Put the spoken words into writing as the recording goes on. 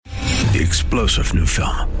The explosive new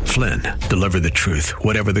film, Flynn, deliver the truth,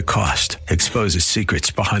 whatever the cost, exposes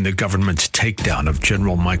secrets behind the government's takedown of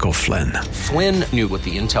General Michael Flynn. Flynn knew what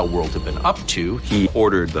the intel world had been up to. He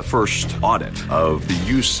ordered the first audit of the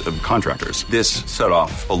use of contractors. This set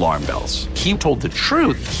off alarm bells. He told the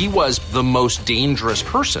truth. He was the most dangerous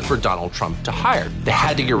person for Donald Trump to hire. They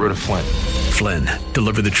had to get rid of Flynn. Flynn,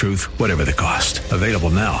 deliver the truth, whatever the cost. Available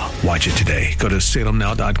now. Watch it today. Go to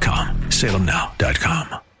salemnow.com.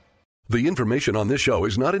 salemnow.com. The information on this show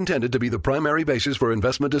is not intended to be the primary basis for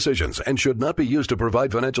investment decisions and should not be used to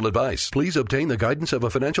provide financial advice. Please obtain the guidance of a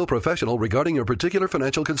financial professional regarding your particular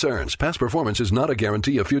financial concerns. Past performance is not a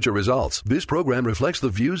guarantee of future results. This program reflects the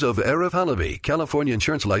views of Arif Halaby, California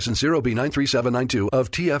Insurance License 0B93792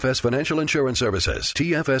 of TFS Financial Insurance Services.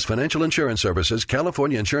 TFS Financial Insurance Services,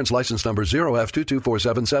 California Insurance License Number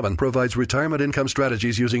 0F22477, provides retirement income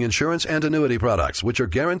strategies using insurance and annuity products, which are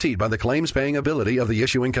guaranteed by the claims-paying ability of the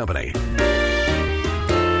issuing company.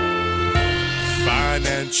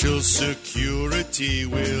 Financial security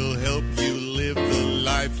will help you live the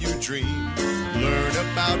life you dream. Learn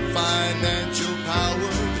about financial power,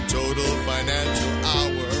 the total financial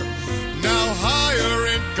hour. Now higher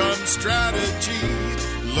income strategy.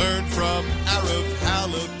 Learn from Arif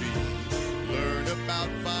Halaby. Learn about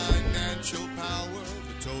financial power,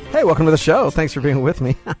 the total. Hey, welcome to the show. Thanks for being with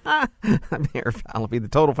me. I'm Arif Halaby, the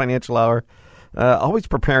Total Financial Hour. Always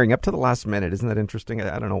preparing up to the last minute. Isn't that interesting?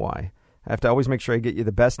 I don't know why. I have to always make sure I get you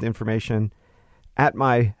the best information at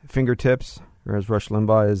my fingertips, or as Rush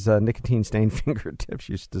Limbaugh's nicotine-stained fingertips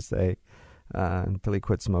used to say, until he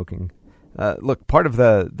quit smoking. Look, part of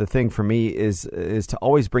the thing for me is to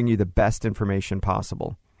always bring you the best information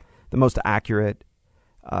possible, the most accurate.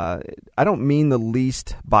 I don't mean the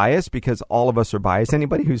least biased, because all of us are biased.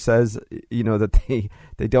 Anybody who says, that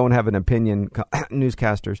they don't have an opinion,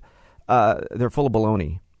 newscasters, they're full of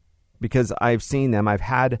baloney, because I've seen them. I've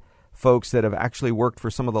had folks that have actually worked for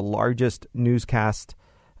some of the largest newscast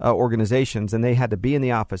organizations, and they had to be in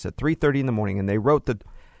the office at 3:30 in the morning, and they wrote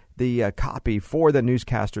the copy for the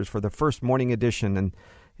newscasters for the first morning edition, and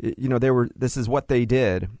this is what they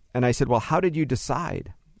did. And I said, well, how did you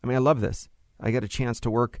decide? I mean, I love this. I got a chance to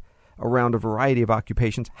work around a variety of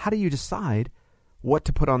occupations. How do you decide what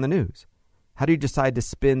to put on the news? How do you decide to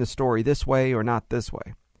spin the story this way or not this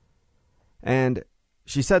way? And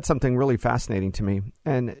she said something really fascinating to me.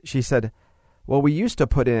 And she said, well, we used to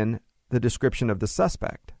put in the description of the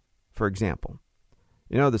suspect, for example.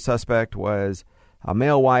 The suspect was a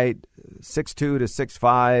male white, 6'2 to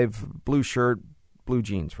 6'5", blue shirt, blue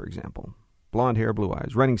jeans, for example. Blonde hair, blue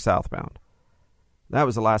eyes, running southbound. That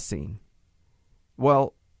was the last scene.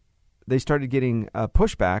 Well, they started getting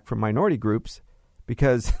pushback from minority groups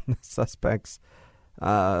because the suspects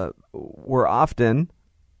were often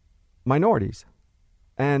minorities.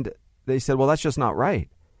 And they said, well, that's just not right.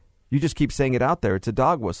 You just keep saying it out there. It's a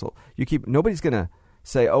dog whistle. Nobody's going to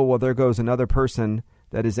say, oh, well, there goes another person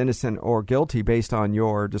that is innocent or guilty based on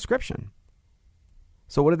your description.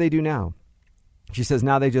 So what do they do now? She says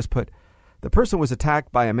now they just put, the person was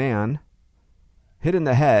attacked by a man, hit in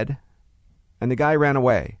the head, and the guy ran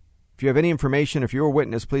away. If you have any information, if you're a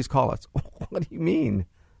witness, please call us. What do you mean?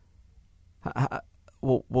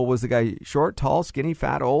 Well, was the guy short, tall, skinny,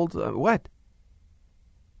 fat, old? What?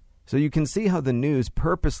 So you can see how the news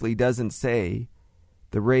purposely doesn't say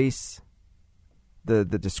the race, the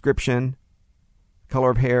description,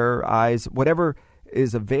 color of hair, eyes, whatever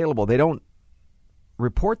is available. They don't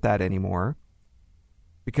report that anymore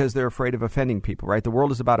because they're afraid of offending people, right? The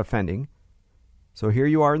world is about offending. So here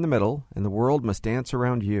you are in the middle, and the world must dance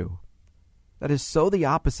around you. That is so the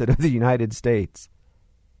opposite of the United States.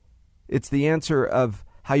 It's the answer of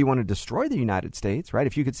how you want to destroy the United States, right?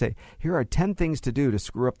 If you could say, here are 10 things to do to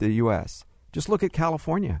screw up the U.S. Just look at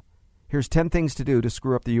California. Here's 10 things to do to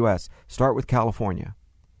screw up the U.S. Start with California.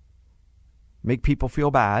 Make people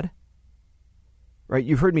feel bad, right?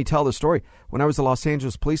 You've heard me tell the story. When I was a Los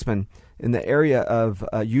Angeles policeman in the area of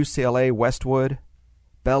UCLA, Westwood,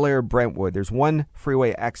 Bel Air, Brentwood, there's one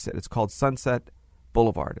freeway exit. It's called Sunset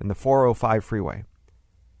Boulevard and the 405 freeway.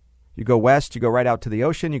 You go west, you go right out to the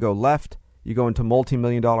ocean. You go left, you go into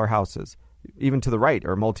multi-million-dollar houses. Even to the right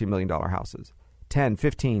are multi-million-dollar houses. 10,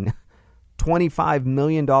 15, $25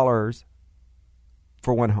 million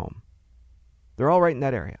for one home. They're all right in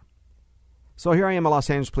that area. So here I am, a Los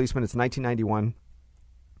Angeles policeman. It's 1991.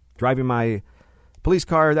 Driving my police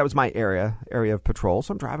car. That was my area of patrol.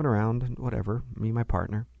 So I'm driving around, whatever, me and my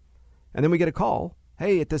partner. And then we get a call.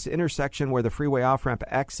 Hey, at this intersection where the freeway off-ramp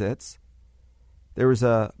exits, there was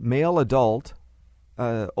a male adult,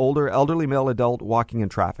 elderly male adult walking in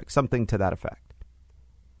traffic, something to that effect.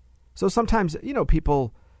 So sometimes,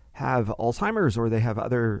 people have Alzheimer's or they have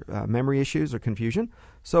other memory issues or confusion.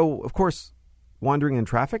 So, of course, wandering in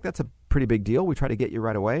traffic, that's a pretty big deal. We try to get you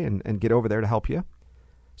right away and get over there to help you.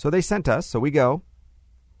 So they sent us, so we go.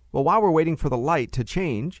 Well, while we're waiting for the light to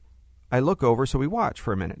change, I look over, so we watch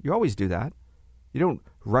for a minute. You always do that. You don't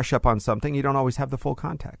rush up on something. You don't always have the full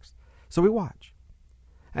context. So we watch.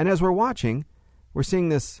 And as we're watching, we're seeing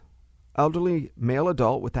this elderly male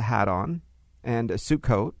adult with a hat on and a suit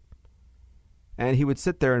coat. And he would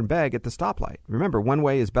sit there and beg at the stoplight. Remember, one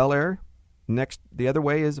way is Bel Air. The other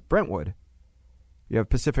way is Brentwood. You have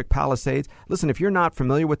Pacific Palisades. Listen, if you're not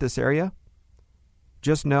familiar with this area,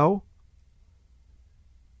 just know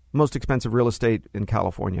most expensive real estate in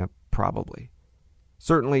California, probably.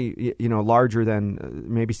 Certainly, larger than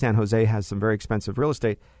maybe San Jose has some very expensive real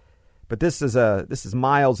estate. But this is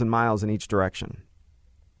miles and miles in each direction.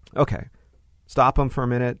 Okay, stop them for a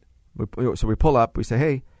minute. So we pull up. We say,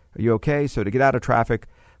 hey, are you okay? So to get out of traffic,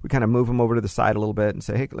 we kind of move them over to the side a little bit and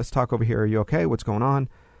say, hey, let's talk over here. Are you okay? What's going on?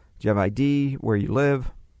 Do you have ID? Where you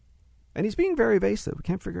live? And he's being very evasive. We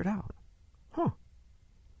can't figure it out.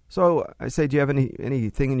 So I say, do you have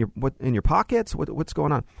anything in your pockets? What's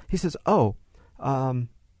going on? He says,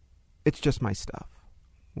 it's just my stuff.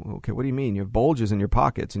 Well, okay, what do you mean? You have bulges in your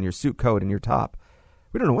pockets and your suit coat and your top.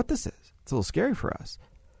 We don't know what this is. It's a little scary for us.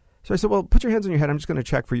 So I said, well, put your hands on your head. I'm just going to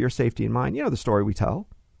check for your safety and mine. You know the story we tell.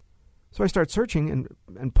 So I start searching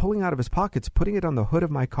and pulling out of his pockets, putting it on the hood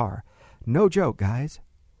of my car. No joke, guys.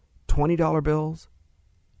 $20 bills,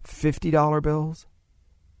 $50 bills,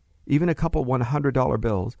 even a couple $100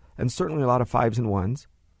 bills, and certainly a lot of 5s and 1s.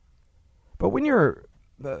 But when you're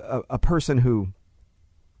a person who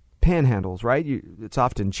panhandles, right? It's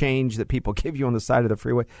often change that people give you on the side of the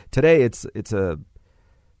freeway. Today, it's a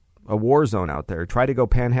war zone out there. Try to go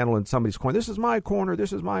panhandle in somebody's corner. This is my corner.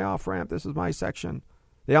 This is my off-ramp. This is my section.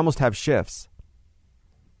 They almost have shifts,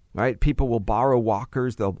 right? People will borrow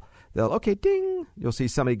walkers. They'll okay, ding. You'll see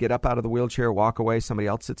somebody get up out of the wheelchair, walk away. Somebody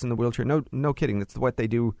else sits in the wheelchair. No kidding. That's what they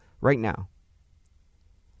do right now.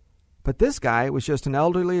 But this guy was just an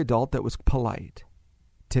elderly adult that was polite.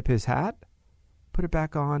 Tip his hat, put it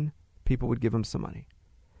back on. People would give him some money.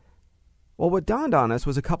 Well, what dawned on us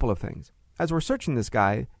was a couple of things. As we're searching this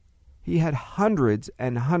guy, he had hundreds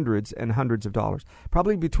and hundreds and hundreds of dollars,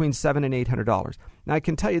 probably between $700 and $800. Now, I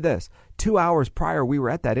can tell you this. 2 hours prior, we were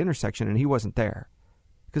at that intersection, and he wasn't there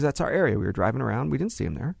because that's our area. We were driving around. We didn't see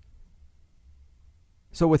him there.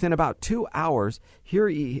 So within about 2 hours, here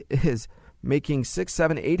he is making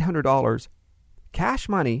 $600, $700, $800 cash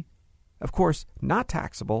money, of course, not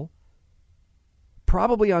taxable,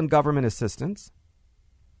 probably on government assistance.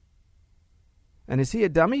 And is he a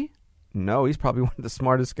dummy? No, he's probably one of the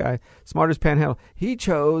smartest panhandle. He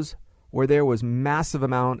chose where there was massive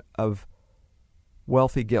amount of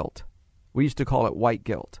wealthy guilt. We used to call it white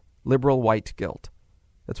guilt, liberal white guilt.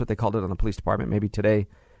 That's what they called it on the police department. Maybe today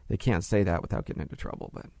they can't say that without getting into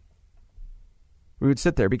trouble. But we would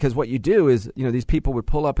sit there because what you do is, these people would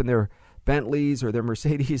pull up in their Bentleys or their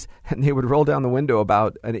Mercedes and they would roll down the window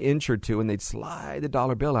about an inch or two and they'd slide the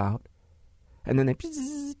dollar bill out and then they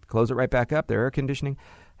close it right back up, their air conditioning.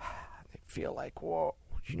 They feel like, whoa,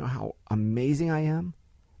 you know how amazing I am?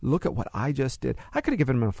 Look at what I just did. I could have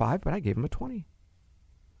given him a 5, but I gave him a 20.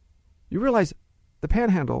 You realize the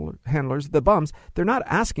panhandlers, the bums, they're not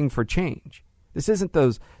asking for change. This isn't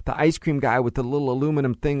the ice cream guy with the little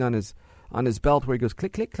aluminum thing on his belt where he goes,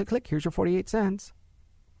 click, click, click, click, here's your 48 cents.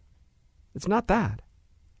 It's not that.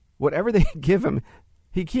 Whatever they give him,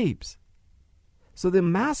 he keeps. So the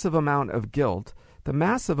massive amount of guilt, the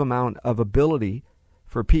massive amount of ability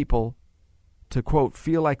for people to, quote,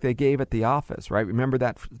 feel like they gave at the office, right? Remember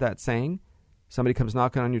that saying? Somebody comes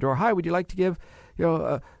knocking on your door. Hi, would you like to give,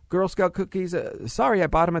 Girl Scout cookies? Sorry, I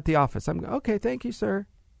bought them at the office. I'm okay, thank you, sir.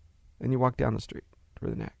 And you walk down the street for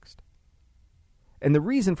the next. And the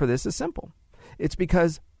reason for this is simple. It's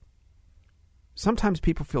because sometimes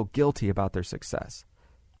people feel guilty about their success.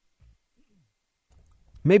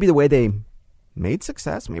 Maybe the way they made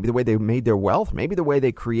success, maybe the way they made their wealth, maybe the way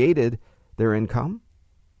they created their income,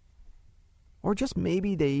 or just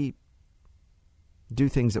maybe they do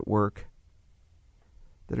things at work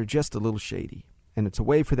that are just a little shady. And it's a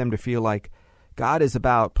way for them to feel like God is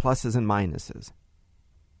about pluses and minuses.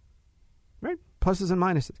 Right? Pluses and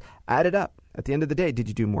minuses. Add it up. At the end of the day, did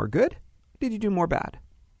you do more good? Did you do more bad?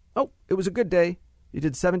 Oh, it was a good day. You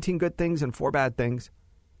did 17 good things and 4 bad things.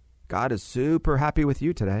 God is super happy with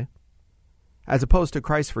you today. As opposed to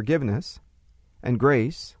Christ's forgiveness and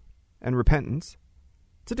grace and repentance.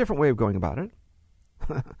 It's a different way of going about it.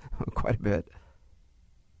 Quite a bit.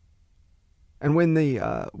 And when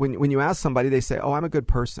you ask somebody, they say, oh, I'm a good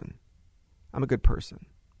person. I'm a good person.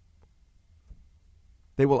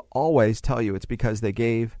 they will always tell you it's because they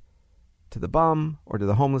gave to the bum or to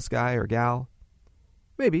the homeless guy or gal.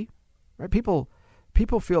 Maybe, right? People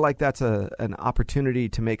feel like that's an opportunity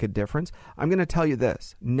to make a difference. I'm going to tell you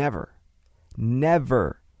this. Never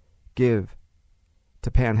give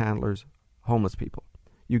to panhandlers, homeless people.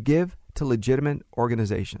 You give to legitimate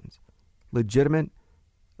organizations, legitimate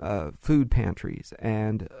food pantries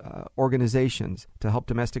and organizations to help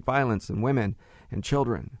domestic violence and women and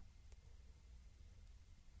children.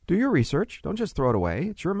 Do your research. Don't just throw it away.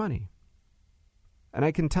 It's your money. And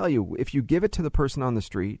I can tell you, if you give it to the person on the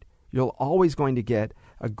street, you're always going to get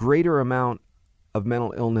a greater amount of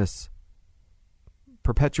mental illness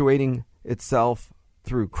perpetuating itself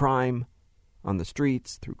through crime on the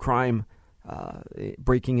streets, through crime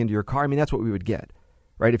breaking into your car. I mean, that's what we would get,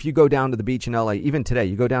 right? If you go down to the beach in L.A., even today,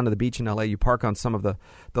 you go down to the beach in L.A., you park on some of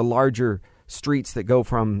the larger streets that go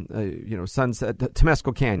from, Sunset to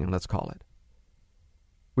Temescal Canyon, let's call it.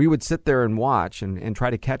 We would sit there and watch and try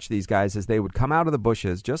to catch these guys as they would come out of the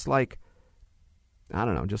bushes, just like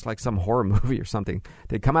some horror movie or something.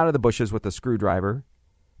 They'd come out of the bushes with a screwdriver.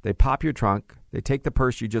 They pop your trunk. They take the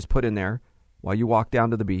purse you just put in there while you walk down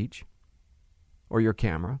to the beach, or your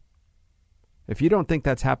camera. If you don't think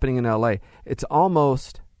that's happening in L.A., it's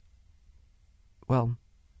almost,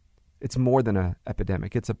 it's more than an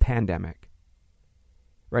epidemic. It's a pandemic.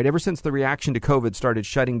 Right? Ever since the reaction to COVID started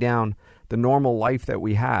shutting down the normal life that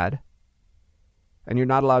we had, and you're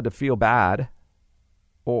not allowed to feel bad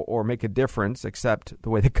or make a difference except the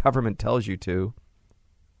way the government tells you to.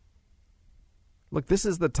 Look, this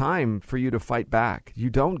is the time for you to fight back. You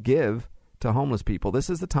don't give to homeless people. This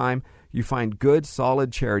is the time you find good,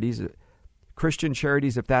 solid charities, Christian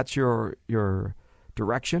charities, if that's your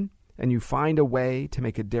direction, and you find a way to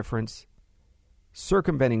make a difference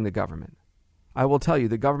circumventing the government. I will tell you,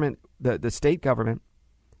 the government, the state government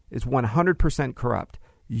is 100% corrupt.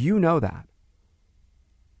 You know that.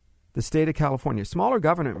 The state of California, smaller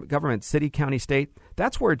government, city, county, state,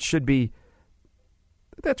 that's where it should be.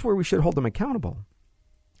 That's where we should hold them accountable,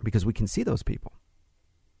 because we can see those people.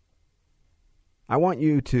 I want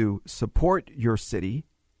you to support your city,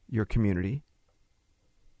 your community,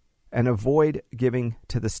 and avoid giving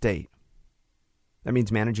to the state. That means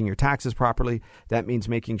managing your taxes properly. That means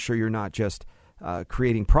making sure you're not just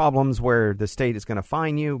creating problems where the state is going to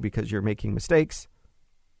fine you because you're making mistakes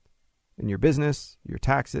in your business, your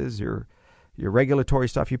taxes, your regulatory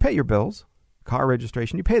stuff. You pay your bills, car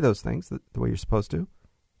registration. You pay those things the way you're supposed to.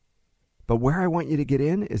 But where I want you to get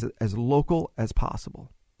in is as local as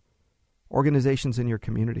possible. Organizations in your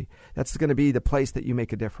community. That's going to be the place that you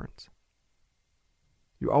make a difference.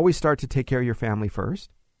 You always start to take care of your family first.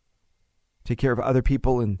 Take care of other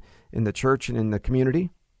people in the church and in the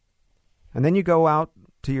community. And then you go out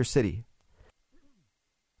to your city.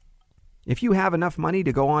 If you have enough money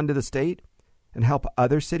to go on to the state and help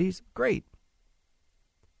other cities, great.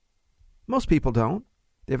 Most people don't.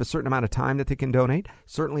 They have a certain amount of time that they can donate,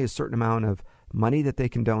 certainly a certain amount of money that they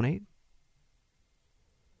can donate.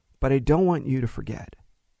 But I don't want you to forget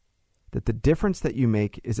that the difference that you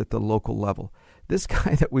make is at the local level. This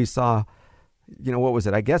guy that we saw, what was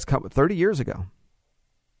it? I guess 30 years ago.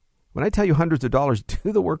 When I tell you hundreds of dollars,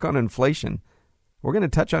 do the work on inflation. We're going to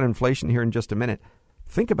touch on inflation here in just a minute.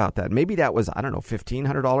 Think about that. Maybe that was,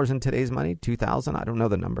 $1,500 in today's money, $2,000. I don't know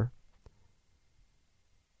the number.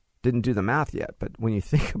 Didn't do the math yet, but when you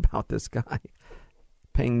think about this guy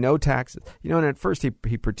paying no taxes, and at first he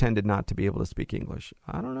pretended not to be able to speak English.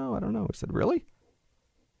 I don't know. I said, really?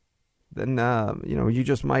 Then, you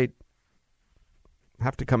just might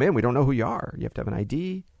have to come in. We don't know who you are. You have to have an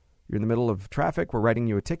ID. You're in the middle of traffic. We're writing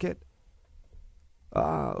you a ticket.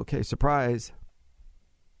 Okay, surprise.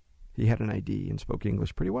 He had an ID and spoke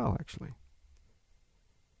English pretty well, actually.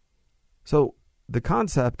 So the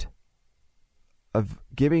concept of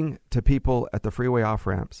giving to people at the freeway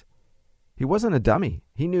off-ramps, he wasn't a dummy.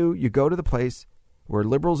 He knew you go to the place where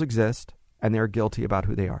liberals exist and they're guilty about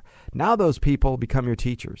who they are. Now those people become your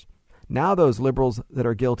teachers. Now those liberals that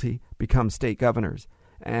are guilty become state governors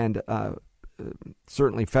and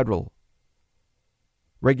certainly federal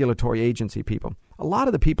regulatory agency people. A lot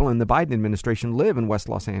of the people in the Biden administration live in West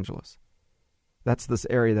Los Angeles. That's this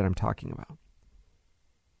area that I'm talking about.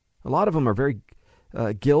 A lot of them are very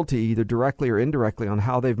guilty, either directly or indirectly, on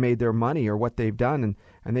how they've made their money or what they've done,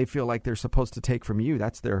 and they feel like they're supposed to take from you.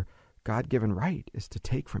 That's their God-given right, is to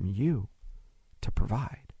take from you to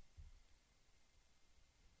provide.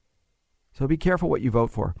 So be careful what you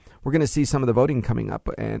vote for. We're going to see some of the voting coming up,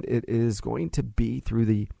 and it is going to be through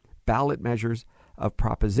the ballot measures of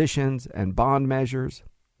propositions and bond measures.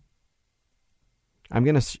 I'm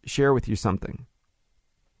going to share with you something.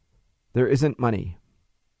 There isn't money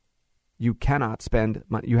you cannot spend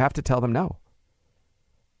money. You have to tell them no.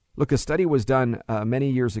 Look, a study was done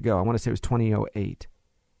many years ago. I want to say it was 2008.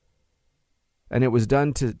 And it was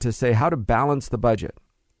done to say how to balance the budget.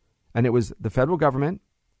 And it was the federal government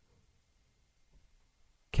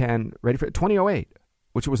can, ready for it, 2008,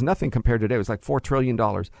 which was nothing compared to today. It was like $4 trillion.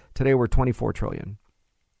 Today we're $24 trillion.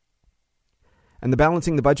 And the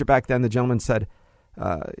balancing the budget back then, the gentleman said,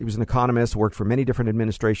 he was an economist, worked for many different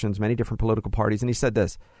administrations, many different political parties. And he said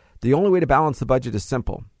this, the only way to balance the budget is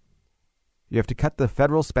simple. You have to cut the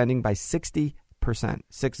federal spending by 60%,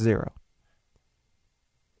 60.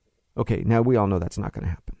 Okay, now we all know that's not going to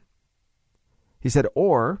happen. He said,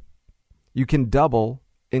 or you can double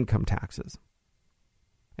income taxes.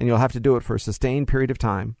 And you'll have to do it for a sustained period of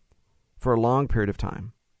time, for a long period of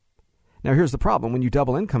time. Now, here's the problem. When you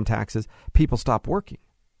double income taxes, people stop working,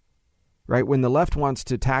 right? When the left wants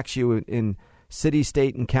to tax you in city,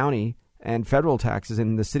 state, and county and federal taxes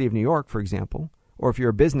in the city of New York, for example, or if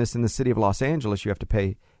you're a business in the city of Los Angeles, you have to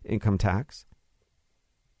pay income tax.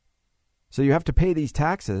 So you have to pay these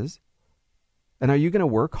taxes. And are you going to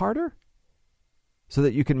work harder so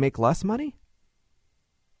that you can make less money?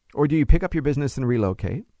 Or do you pick up your business and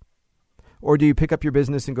relocate? Or do you pick up your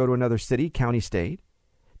business and go to another city, county, state?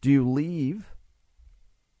 Do you leave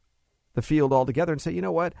the field altogether and say, you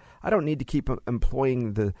know what, I don't need to keep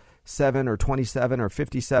employing the 7 or 27 or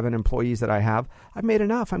 57 employees that I have. I've made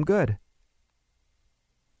enough. I'm good.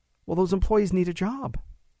 Well, those employees need a job.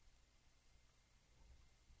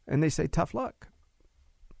 And they say, tough luck.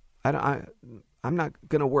 I'm not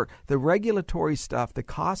going to work. The regulatory stuff, the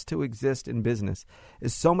cost to exist in business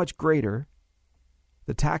is so much greater.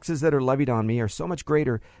 The taxes that are levied on me are so much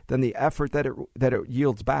greater than the effort that it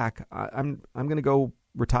yields back. I'm going to go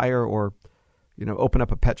retire or, open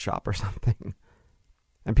up a pet shop or something.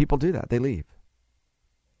 And people do that. They leave.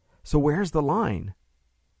 So where's the line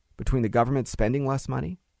between the government spending less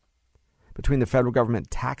money, between the federal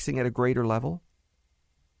government taxing at a greater level?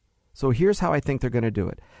 So here's how I think they're going to do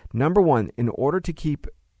it. Number one, in order to keep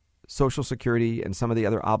Social Security and some of the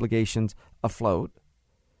other obligations afloat,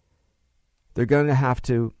 they're going to have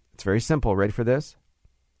to, it's very simple. Ready for this?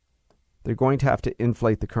 They're going to have to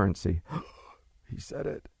inflate the currency. He said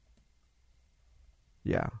it.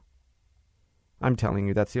 Yeah. I'm telling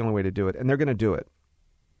you, that's the only way to do it. And they're going to do it.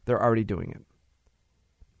 They're already doing it.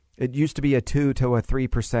 It used to be a 2 to a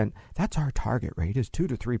 3%. That's our target rate, is 2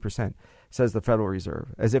 to 3%, says the Federal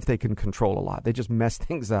Reserve, as if they can control a lot. They just mess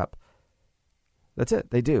things up. That's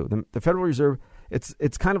it. They do. The Federal Reserve,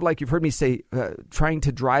 it's kind of like you've heard me say, trying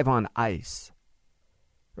to drive on ice,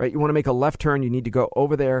 right? You want to make a left turn, you need to go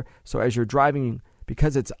over there. So as you're driving,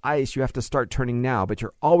 because it's ice, you have to start turning now, but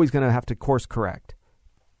you're always going to have to course correct.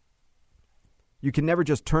 You can never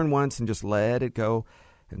just turn once and just let it go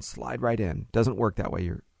and slide right in. Doesn't work that way.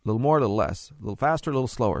 You're a little more, a little less, a little faster, a little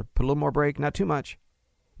slower. Put a little more brake, not too much.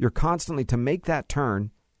 You're constantly, to make that turn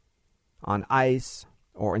on ice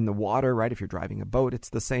or in the water, right? If you're driving a boat, it's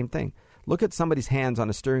the same thing. Look at somebody's hands on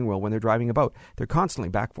a steering wheel when they're driving a boat. They're constantly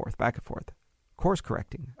back and forth, course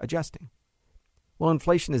correcting, adjusting. Well,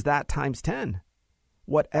 inflation is that times 10.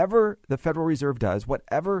 Whatever the Federal Reserve does,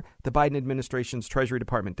 whatever the Biden administration's Treasury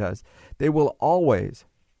Department does, they will always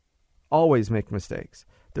make mistakes.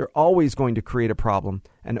 They're always going to create a problem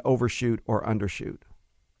and overshoot or undershoot.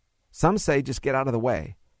 Some say just get out of the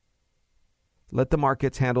way. Let the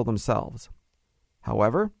markets handle themselves.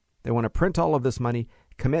 However, they want to print all of this money,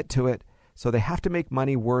 commit to it, so they have to make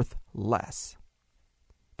money worth less.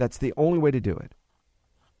 That's the only way to do it.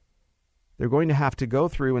 They're going to have to go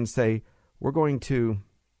through and say, we're going to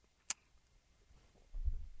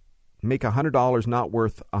make $100 not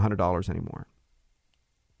worth $100 anymore.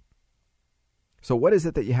 So what is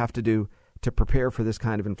it that you have to do to prepare for this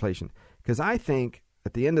kind of inflation? Because I think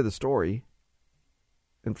at the end of the story,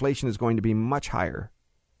 inflation is going to be much higher.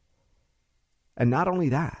 And not only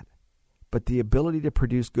that, but the ability to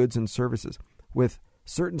produce goods and services, with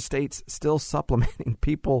certain states still supplementing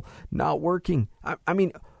people not working. I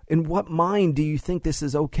mean, in what mind do you think this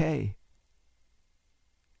is okay?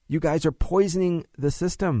 You guys are poisoning the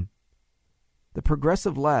system. The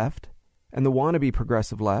progressive left and the wannabe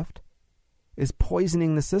progressive left is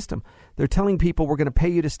poisoning the system. They're telling people we're going to pay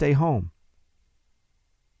you to stay home.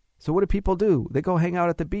 So what do people do? They go hang out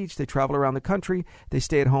at the beach. They travel around the country. They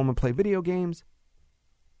stay at home and play video games.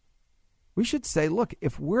 We should say, look,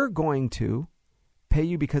 if we're going to pay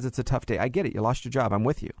you because it's a tough day, I get it. You lost your job. I'm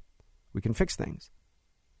with you. We can fix things.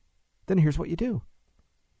 Then here's what you do.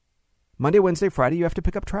 Monday, Wednesday, Friday, you have to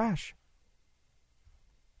pick up trash.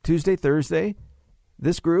 Tuesday, Thursday,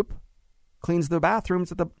 this group cleans the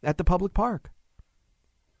bathrooms at the public park.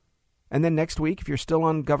 And then next week, if you're still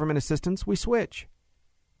on government assistance, we switch.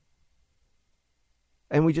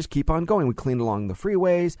 And we just keep on going. We clean along the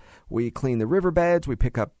freeways. We clean the riverbeds. We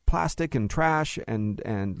pick up plastic and trash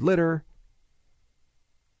and litter.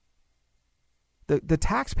 The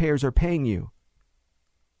taxpayers are paying you.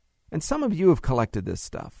 And some of you have collected this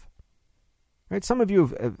stuff. Right? Some of you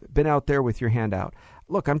have been out there with your hand out.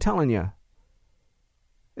 Look, I'm telling you,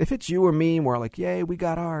 if it's you or me and we're like, yay, we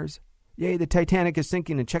got ours. Yay, the Titanic is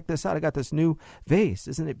sinking, and check this out. I got this new vase.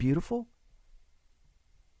 Isn't it beautiful?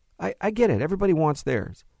 I get it. Everybody wants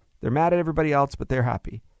theirs. They're mad at everybody else, but they're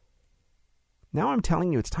happy. Now I'm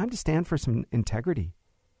telling you, it's time to stand for some integrity.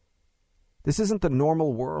 This isn't the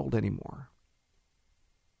normal world anymore.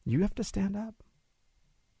 You have to stand up.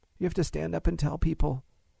 You have to stand up and tell people,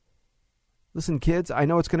 listen, kids, I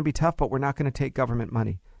know it's going to be tough, but we're not going to take government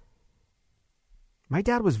money. My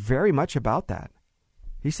dad was very much about that.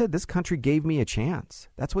 He said, this country gave me a chance.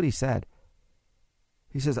 That's what he said.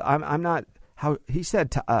 He says, I'm not, he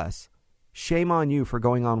said to us, shame on you for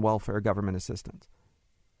going on welfare government assistance.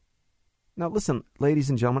 Now, listen, ladies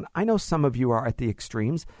and gentlemen, I know some of you are at the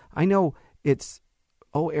extremes. I know it's,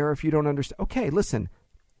 Aaron, if you don't understand. Okay, listen,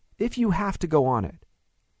 if you have to go on it,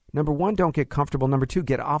 number one, don't get comfortable. Number two,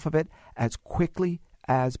 get off of it as quickly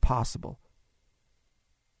as possible.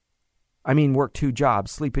 I mean, work 2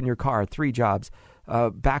 jobs, sleep in your car, 3 jobs,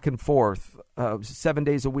 back and forth, 7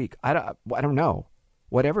 days a week. I don't know.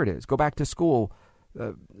 Whatever it is. Go back to school,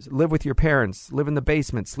 live with your parents, live in the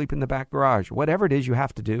basement, sleep in the back garage. Whatever it is you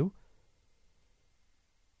have to do.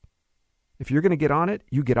 If you're going to get on it,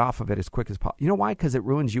 you get off of it as quick as possible. You know why? Because it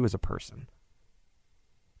ruins you as a person.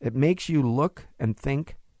 It makes you look and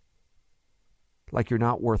think like you're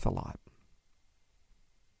not worth a lot.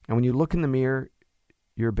 And when you look in the mirror,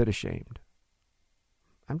 you're a bit ashamed.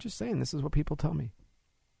 I'm just saying, this is what people tell me.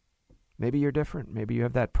 Maybe you're different. Maybe you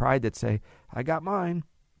have that pride that say, I got mine.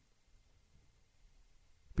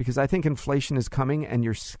 Because I think inflation is coming and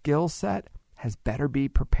your skill set has better be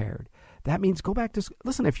prepared. That means go back to,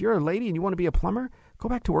 listen, if you're a lady and you want to be a plumber, go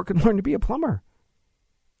back to work and learn to be a plumber.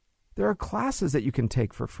 There are classes that you can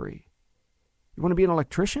take for free. You want to be an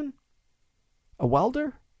electrician? A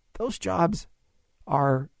welder? Those jobs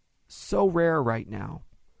are so rare right now,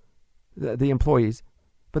 the employees.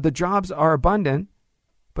 But the jobs are abundant,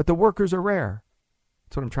 but the workers are rare.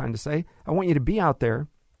 That's what I'm trying to say. I want you to be out there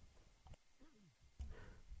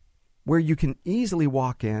where you can easily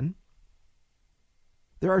walk in.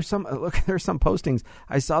 There are some postings.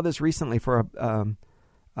 I saw this recently for a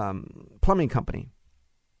plumbing company.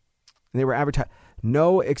 And they were advertising,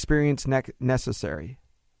 no experience necessary.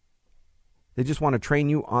 They just want to train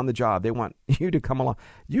you on the job. They want you to come along.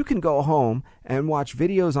 You can go home and watch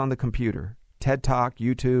videos on the computer, TED Talk,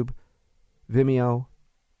 YouTube, Vimeo,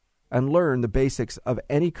 and learn the basics of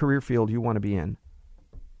any career field you want to be in.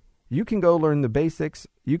 You can go learn the basics.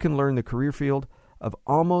 You can learn the career field of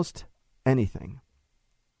almost anything.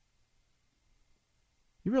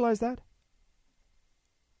 You realize that?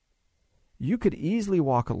 You could easily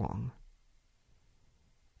walk along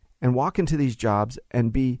and walk into these jobs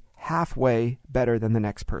and be halfway better than the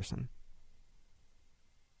next person.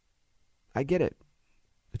 I get it.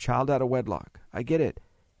 The child out of wedlock. I get it.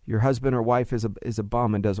 Your husband or wife is a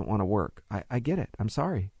bum and doesn't want to work. I get it. I'm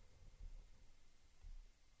sorry.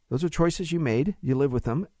 Those are choices you made. You live with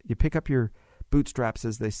them. You pick up your bootstraps,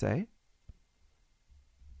 as they say.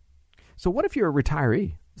 So what if you're a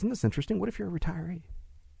retiree? Isn't this interesting? What if you're a retiree?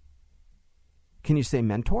 Can you say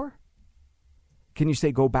mentor? Can you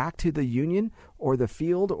say go back to the union or the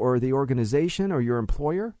field or the organization or your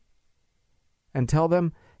employer and tell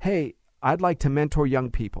them, hey, I'd like to mentor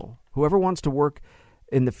young people. Whoever wants to work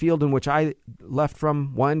in the field in which I left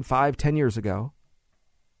from 1, 5, 10 years ago,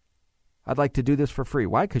 I'd like to do this for free.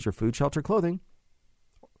 Why? Because your food, shelter, clothing.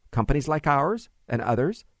 Companies like ours and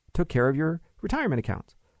others took care of your retirement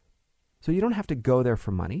accounts. So you don't have to go there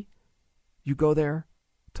for money. You go there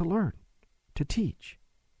to learn, to teach.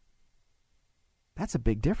 That's a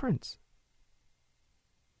big difference.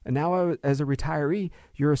 And now as a retiree,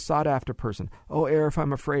 you're a sought-after person. Oh, Arif,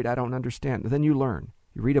 I'm afraid I don't understand. Then you learn.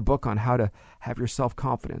 You read a book on how to have your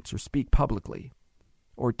self-confidence or speak publicly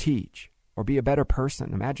or teach or be a better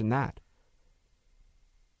person. Imagine that.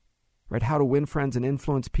 Read How to Win Friends and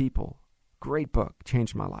Influence People. Great book.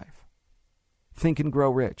 Changed my life. Think and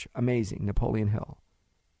Grow Rich. Amazing. Napoleon Hill.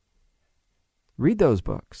 Read those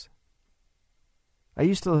books. I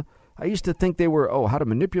used to think they were, how to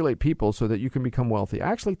manipulate people so that you can become wealthy.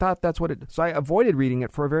 I actually thought that's what so I avoided reading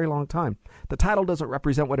it for a very long time. The title doesn't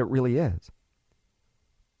represent what it really is.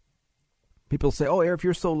 People say, Arif,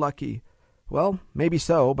 you're so lucky. Well, maybe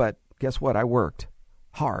so, but guess what? I worked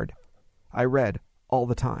hard. I read all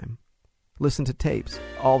the time. Listen to tapes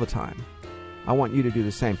all the time. I want you to do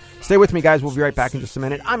the same. Stay with me, guys. We'll be right back in just a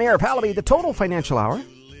minute. I'm Arif Halaby, the Total Financial Hour.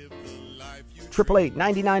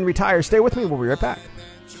 888-99-RETIRE. Stay with me. We'll be right back.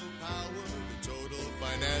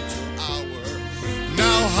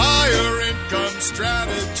 Now higher income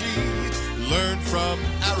strategy. Learn from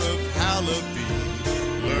Arif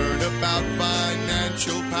Halaby. Learn about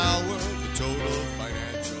financial power. The Total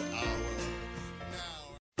Financial Hour.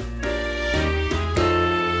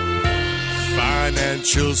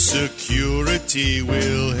 Financial security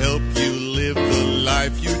will help you live the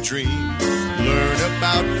life you dream. Learn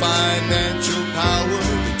about financial power,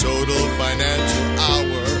 the Total Financial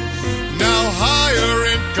Hour. Now higher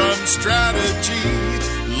income strategy.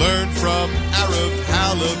 Learn from Arif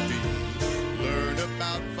Halaby. Learn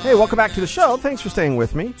about Hey, welcome back to the show. Thanks for staying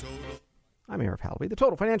with me. I'm Arif Halaby, the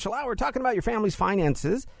Total Financial Hour, talking about your family's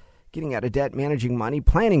finances, getting out of debt, managing money,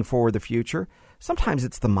 planning for the future. Sometimes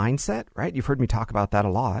it's the mindset, right? You've heard me talk about that a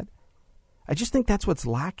lot. I just think that's what's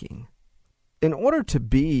lacking. In order to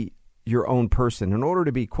be your own person, in order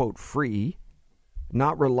to be, quote, free,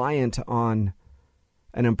 not reliant on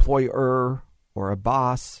an employer or a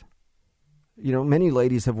boss. You know, many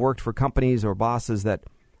ladies have worked for companies or bosses that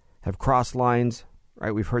have crossed lines,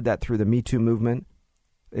 right? We've heard that through the Me Too movement.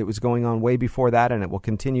 It was going on way before that, and it will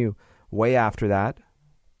continue way after that,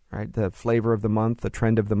 right? The flavor of the month, the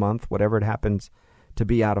trend of the month, whatever it happens to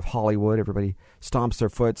be out of Hollywood. Everybody stomps their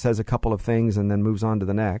foot, says a couple of things, and then moves on to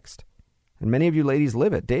the next. And many of you ladies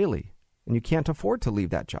live it daily, and you can't afford to leave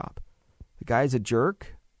that job. The guy's a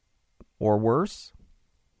jerk, or worse.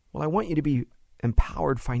 Well, I want you to be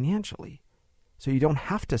empowered financially so you don't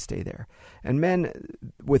have to stay there. And men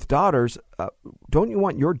with daughters, don't you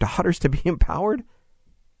want your daughters to be empowered?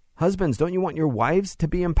 Husbands, don't you want your wives to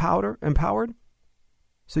be empowered?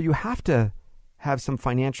 So you have to have some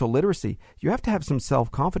financial literacy. You have to have some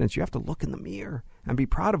self-confidence. You have to look in the mirror and be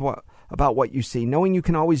proud of about what you see, knowing you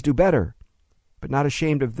can always do better, but not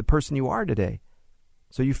ashamed of the person you are today.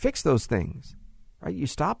 So you fix those things, right? You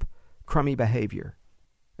stop crummy behavior.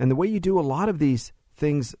 And the way you do a lot of these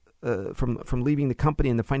things from leaving the company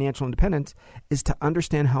and the financial independence is to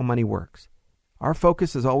understand how money works. Our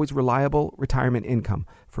focus is always reliable retirement income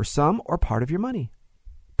for some or part of your money.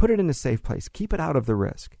 Put it in a safe place. Keep it out of the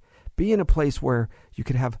risk. Be in a place where you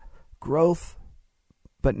could have growth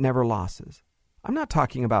but never losses. I'm not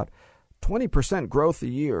talking about 20% growth a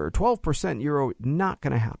year or 12% year. Not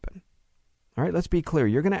going to happen. All right, let's be clear.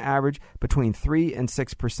 You're going to average between 3 and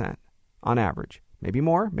 6% on average. Maybe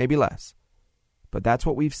more, maybe less. But that's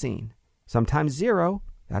what we've seen. Sometimes 0,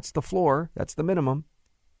 that's the floor, that's the minimum,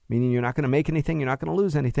 meaning you're not going to make anything, you're not going to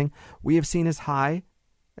lose anything. We have seen as high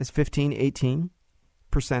as 15, 18%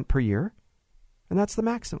 per year, and that's the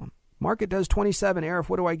maximum. Market does 27, Arif,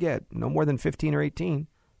 what do I get? No more than 15 or 18.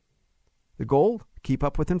 The goal, keep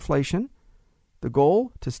up with inflation. The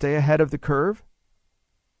goal, to stay ahead of the curve.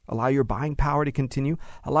 Allow your buying power to continue.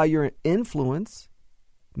 Allow your influence,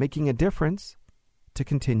 making a difference, to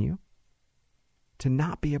continue. To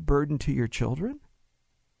not be a burden to your children.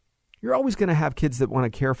 You're always going to have kids that want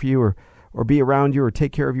to care for you or be around you or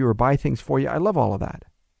take care of you or buy things for you. I love all of that.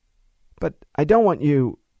 But I don't want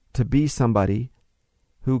you to be somebody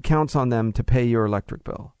who counts on them to pay your electric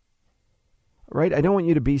bill. Right? I don't want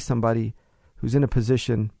you to be somebody who's in a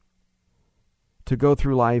position to go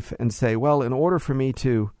through life and say, well, in order for me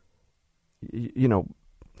to,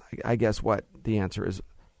 I guess what the answer is,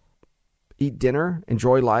 eat dinner,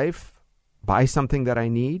 enjoy life, buy something that I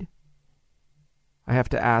need, I have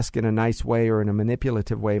to ask in a nice way or in a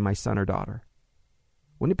manipulative way my son or daughter.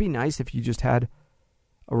 Wouldn't it be nice if you just had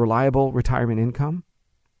a reliable retirement income?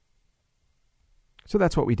 So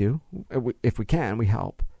that's what we do. If we can, we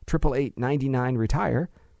help. 888-99-RETIRE,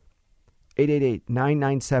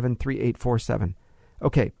 888-997-3847.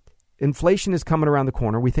 Okay, inflation is coming around the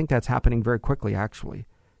corner. We think that's happening very quickly, actually.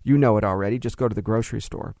 You know it already. Just go to the grocery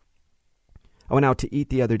store. I went out to eat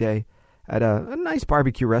the other day at a nice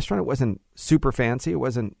barbecue restaurant. It wasn't super fancy. It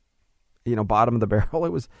wasn't, bottom of the barrel.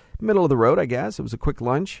 It was middle of the road, I guess. It was a quick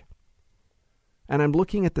lunch. And I'm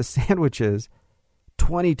looking at the sandwiches,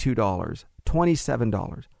 $22,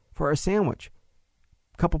 $27 for a sandwich.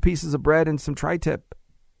 A couple pieces of bread and some tri-tip.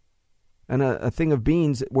 And a thing of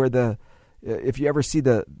beans where if you ever see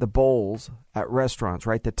the bowls at restaurants,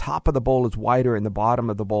 right? The top of the bowl is wider and the bottom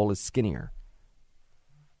of the bowl is skinnier.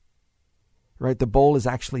 Right? The bowl is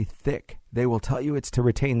actually thick. They will tell you it's to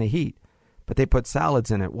retain the heat, but they put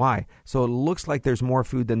salads in it. Why? So it looks like there's more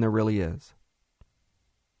food than there really is.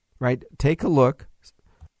 Right? Take a look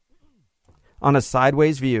on a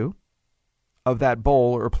sideways view of that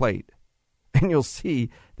bowl or plate, and you'll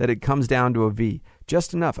see that it comes down to a V.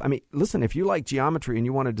 Just enough. I mean, listen, if you like geometry and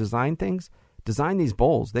you want to design things, design these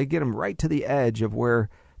bowls. They get them right to the edge of where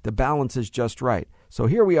the balance is just right. So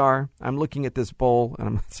here we are. I'm looking at this bowl, and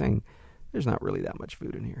I'm saying, there's not really that much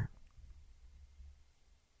food in here.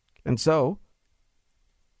 And so,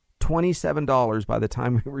 $27 by the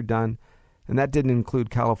time we were done, and that didn't include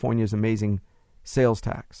California's amazing sales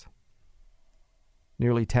tax.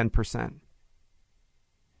 Nearly 10%.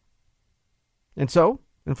 And so,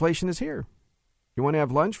 inflation is here. You want to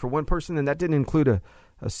have lunch for one person, and that didn't include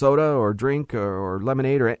a soda or drink or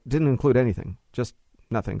lemonade, or it didn't include anything. Just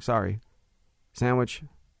nothing, sorry. Sandwich,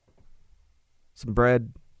 some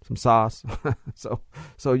bread, some sauce.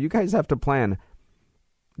 So you guys have to plan.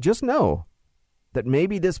 Just know that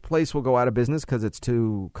maybe this place will go out of business because it's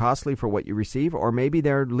too costly for what you receive, or maybe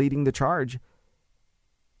they're leading the charge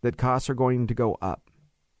that costs are going to go up.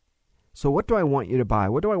 So what do I want you to buy?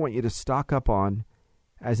 What do I want you to stock up on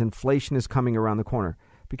as inflation is coming around the corner?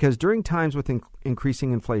 Because during times with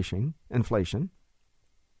increasing inflation,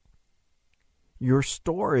 your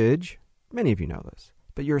storage, many of you know this,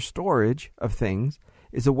 but your storage of things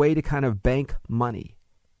is a way to kind of bank money.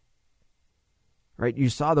 Right? You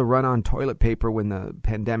saw the run on toilet paper when the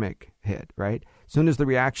pandemic hit, right? As soon as the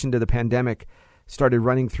reaction to the pandemic started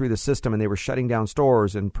running through the system and they were shutting down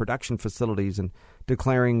stores and production facilities and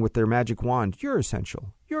declaring with their magic wand, you're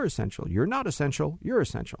essential, you're essential, you're not essential, you're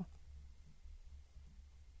essential.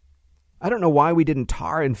 I don't know why we didn't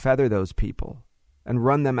tar and feather those people and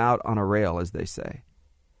run them out on a rail, as they say.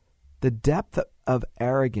 The depth of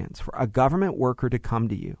arrogance for a government worker to come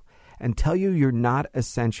to you and tell you you're not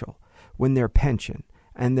essential when their pension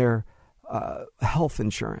and their health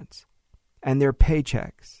insurance and their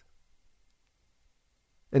paychecks.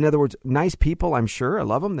 In other words, nice people, I'm sure. I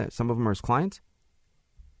love them. Some of them are as clients.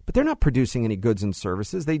 But they're not producing any goods and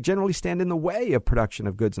services. They generally stand in the way of production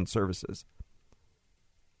of goods and services.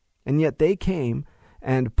 And yet they came,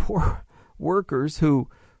 and poor workers who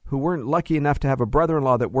weren't lucky enough to have a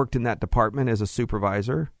brother-in-law that worked in that department as a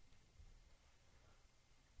supervisor,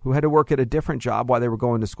 who had to work at a different job while they were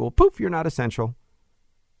going to school. Poof, you're not essential.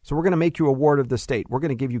 So we're going to make you a ward of the state. We're going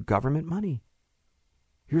to give you government money.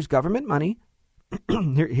 Here's government money.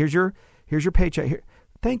 Here's your paycheck. Here,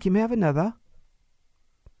 thank you. May I have another?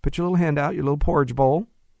 Put your little hand out, your little porridge bowl.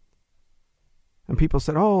 And people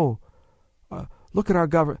said, look at our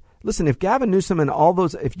government. Listen, if Gavin Newsom and all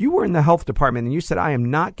those, if you were in the health department and you said, I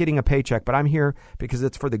am not getting a paycheck, but I'm here because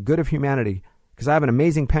it's for the good of humanity, because I have an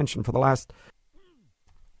amazing pension for the last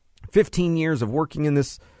 15 years of working in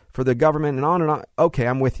this for the government and on. Okay,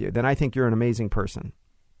 I'm with you. Then I think you're an amazing person.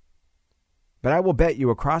 But I will bet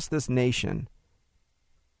you across this nation,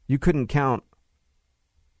 you couldn't count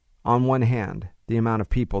on one hand the amount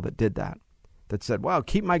of people that did that said, wow,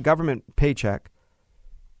 keep my government paycheck.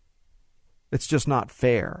 It's just not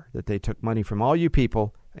fair that they took money from all you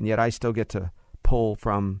people, and yet I still get to pull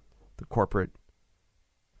from the corporate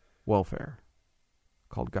welfare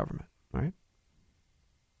called government, right?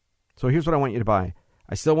 So here's what I want you to buy.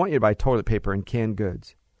 I still want you to buy toilet paper and canned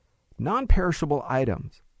goods. Non-perishable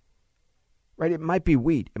items, right? It might be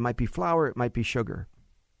wheat, it might be flour, it might be sugar.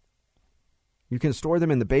 You can store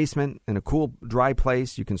them in the basement in a cool, dry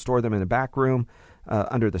place. You can store them in a back room,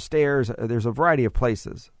 under the stairs. There's a variety of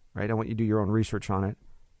places. Right? I want you to do your own research on it.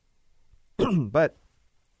 But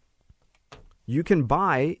you can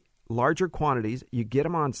buy larger quantities. You get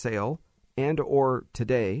them on sale and or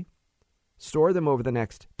today. Store them over the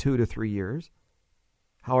next 2 to 3 years,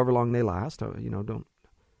 however long they last. Don't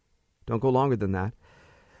go longer than that.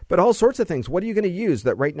 But all sorts of things. What are you going to use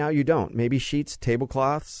that right now you don't? Maybe sheets,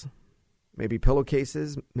 tablecloths, maybe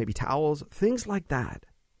pillowcases, maybe towels, things like that.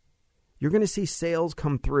 You're going to see sales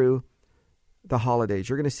come through the holidays.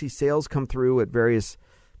 You're going to see sales come through at various,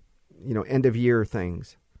 end of year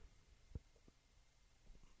things.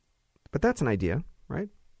 But that's an idea, right?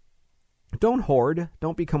 Don't hoard.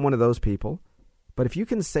 Don't become one of those people. But if you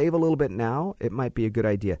can save a little bit now, it might be a good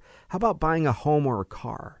idea. How about buying a home or a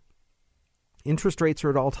car? Interest rates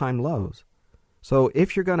are at all-time lows. So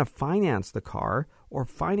if you're going to finance the car or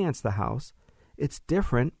finance the house, it's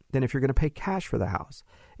different than if you're going to pay cash for the house.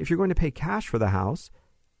 If you're going to pay cash for the house,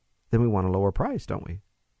 then we want a lower price, don't we?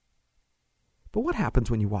 But what happens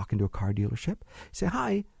when you walk into a car dealership? You say,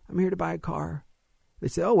 hi, I'm here to buy a car. They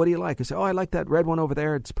say, oh, what do you like? I say, oh, I like that red one over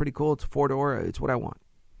there. It's pretty cool. It's a 4-door. It's what I want.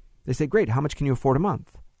 They say, great. How much can you afford a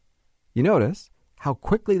month? You notice how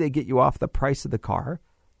quickly they get you off the price of the car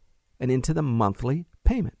and into the monthly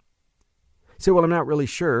payment. You say, well, I'm not really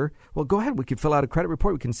sure. Well, go ahead. We could fill out a credit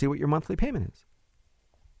report. We can see what your monthly payment is.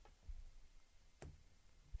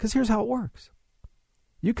 Because here's how it works.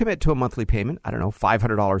 You commit to a monthly payment, I don't know,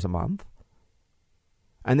 $500 a month.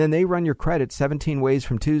 And then they run your credit 17 ways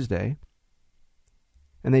from Tuesday.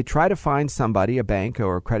 And they try to find somebody, a bank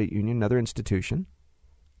or a credit union, another institution,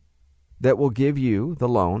 that will give you the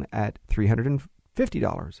loan at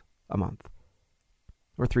 $350 a month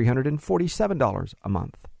or $347 a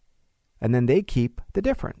month. And then they keep the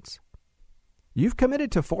difference. You've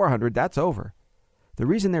committed to $400, that's over. The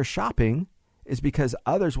reason they're shopping is because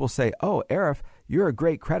others will say, oh, Arif, you're a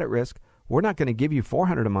great credit risk. We're not going to give you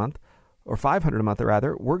 $400 a month or $500 a month, or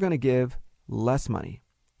rather, we're going to give less money.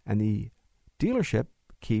 And the dealership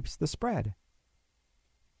keeps the spread.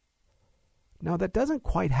 Now, that doesn't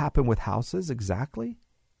quite happen with houses exactly.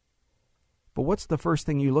 But what's the first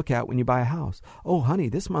thing you look at when you buy a house? Oh, honey,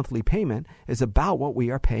 this monthly payment is about what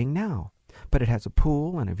we are paying now. But it has a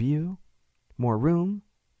pool and a view, more room.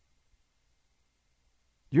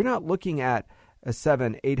 You're not looking at a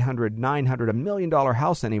 $700,000, $800,000, $900,000, $1 million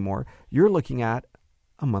house anymore. You're looking at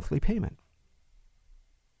a monthly payment.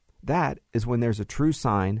 That is when there's a true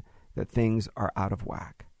sign that things are out of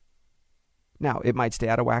whack. Now, it might stay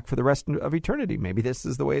out of whack for the rest of eternity. Maybe this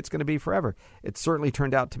is the way it's going to be forever. It certainly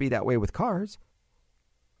turned out to be that way with cars.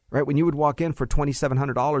 Right? When you would walk in for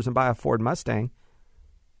 $2,700 and buy a Ford Mustang,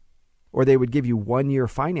 or they would give you 1 year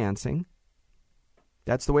financing,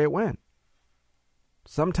 that's the way it went.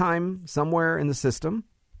 Sometime, somewhere in the system,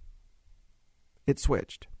 it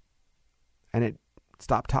switched. And it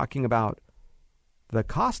stopped talking about the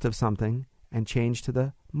cost of something and changed to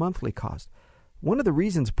the monthly cost. One of the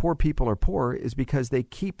reasons poor people are poor is because they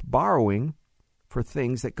keep borrowing for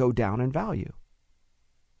things that go down in value.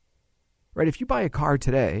 Right? If you buy a car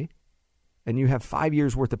today and you have 5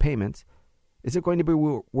 years worth of payments, is it going to be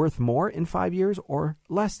worth more in 5 years or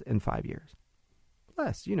less in 5 years?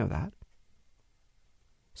 Less, you know that.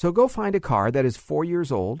 So go find a car that is 4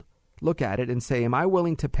 years old, look at it and say, am I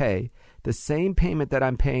willing to pay the same payment that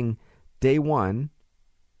I'm paying day one,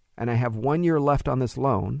 and I have 1 year left on this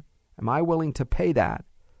loan? Am I willing to pay that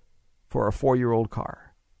for a 4-year-old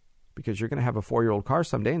car? Because you're going to have a 4-year-old car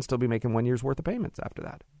someday and still be making 1 year's worth of payments after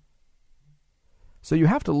that. So you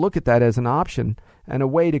have to look at that as an option and a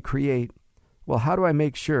way to create, well, how do I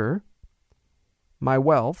make sure my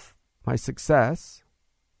wealth, my success,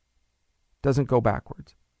 doesn't go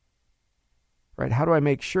backwards? Right? How do I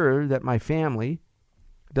make sure that my family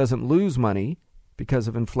doesn't lose money because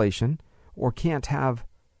of inflation or can't have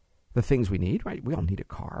the things we need? Right? We all need a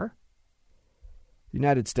car. The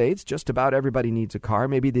United States, just about everybody needs a car.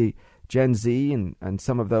 Maybe the Gen Z and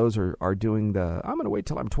some of those are doing the, I'm going to wait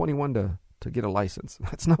till I'm 21 to get a license.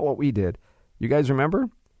 That's not what we did. You guys remember?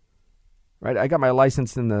 Right? I got my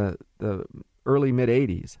license in the early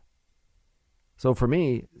mid-'80s. So for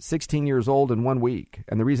me, 16 years old in 1 week.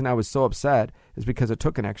 And the reason I was so upset is because it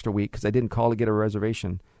took an extra week because I didn't call to get a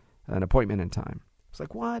reservation, an appointment in time. It's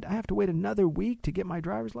like, what? I have to wait another week to get my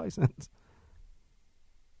driver's license?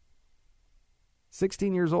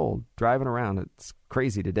 16 years old, driving around. It's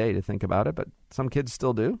crazy today to think about it, but some kids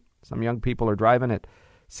still do. Some young people are driving at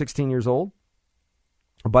 16 years old.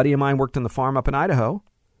 A buddy of mine worked on the farm up in Idaho,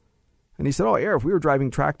 and he said, oh, Arif, we were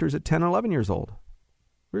driving tractors at 10, 11 years old.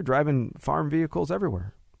 We were driving farm vehicles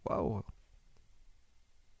everywhere. Whoa.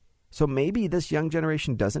 So maybe this young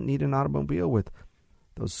generation doesn't need an automobile with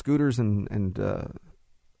those scooters and I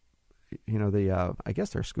guess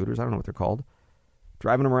they're scooters. I don't know what they're called.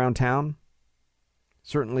 Driving them around town.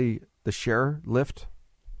 Certainly the share, Lyft,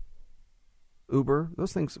 Uber,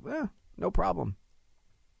 those things, no problem.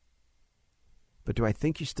 But do I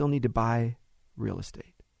think you still need to buy real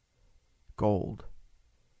estate? Gold?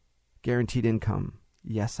 Guaranteed income?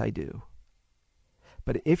 Yes, I do.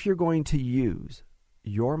 But if you're going to use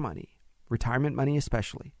your money, retirement money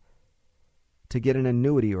especially, to get an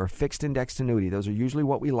annuity or a fixed indexed annuity, those are usually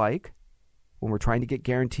what we like when we're trying to get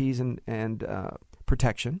guarantees and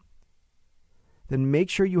protection, then make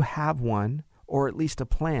sure you have one or at least a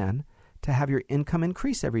plan to have your income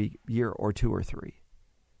increase every year or two or three.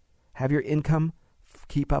 Have your income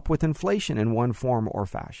keep up with inflation in one form or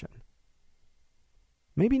fashion.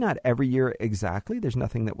 Maybe not every year exactly. There's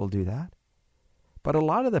nothing that will do that. But a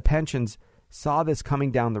lot of the pensions saw this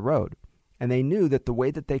coming down the road, and they knew that the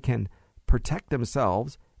way that they can protect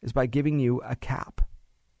themselves is by giving you a cap.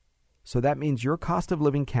 So that means your cost of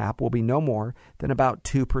living cap will be no more than about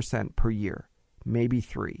 2% per year, maybe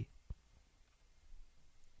 3%.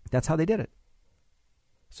 That's how they did it.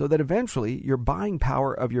 So that eventually your buying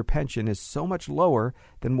power of your pension is so much lower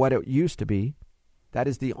than what it used to be. That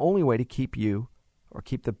is the only way to keep you or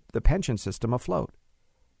keep the pension system afloat.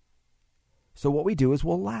 So what we do is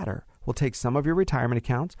we'll ladder. We'll take some of your retirement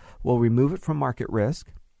accounts. We'll remove it from market risk.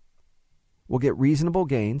 We'll get reasonable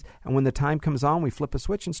gains, and when the time comes on, we flip a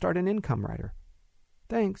switch and start an income rider.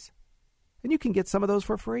 Thanks. And you can get some of those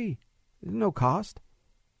for free. There's no cost.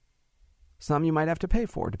 Some you might have to pay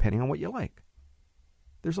for, depending on what you like.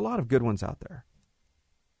 There's a lot of good ones out there.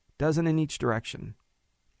 Dozen in each direction.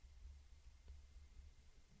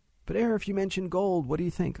 But if you mention gold, what do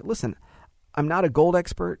you think? Listen, I'm not a gold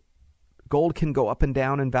expert. Gold can go up and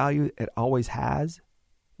down in value. It always has.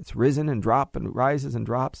 It's risen and dropped and rises and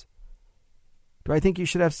drops. Do I think you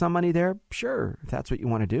should have some money there? Sure, if that's what you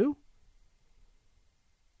want to do.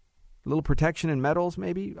 A little protection in metals,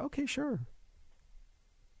 maybe? Okay, sure.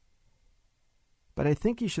 But I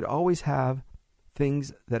think you should always have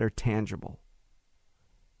things that are tangible.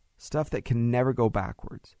 Stuff that can never go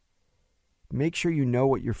backwards. Make sure you know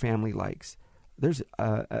what your family likes. There's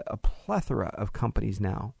a plethora of companies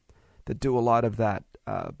now that do a lot of that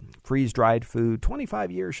freeze-dried food,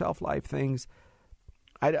 25-year shelf life things.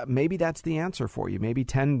 Maybe that's the answer for you. Maybe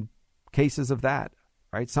 10 cases of that,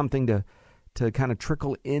 right? Something to kind of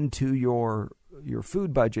trickle into your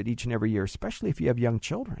food budget each and every year, especially if you have young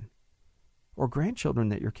children or grandchildren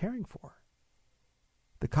that you're caring for.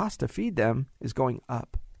 The cost to feed them is going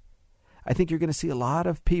up. I think you're going to see a lot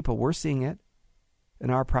of people. We're seeing it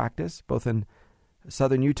in our practice, both in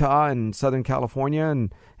southern Utah and southern California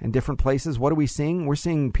and different places. What are we seeing? We're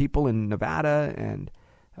seeing people in Nevada and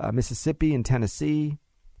Mississippi and Tennessee,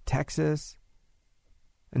 Texas.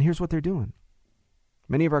 And here's what they're doing.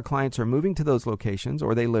 Many of our clients are moving to those locations,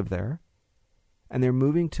 or they live there, and they're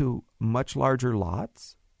moving to much larger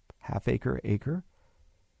lots, half acre, acre,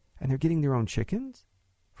 and they're getting their own chickens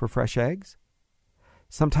for fresh eggs.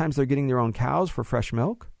 Sometimes they're getting their own cows for fresh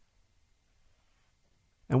milk.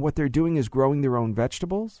 And what they're doing is growing their own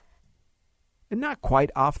vegetables. And not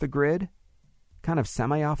quite off the grid, kind of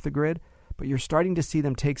semi off the grid, but you're starting to see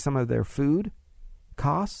them take some of their food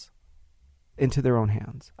costs into their own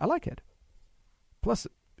hands. I like it. Plus,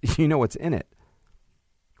 you know what's in it,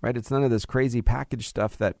 right? It's none of this crazy packaged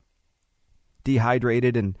stuff that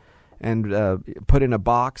dehydrated and put in a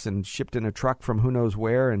box and shipped in a truck from who knows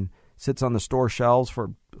where and sits on the store shelves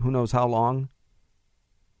for who knows how long,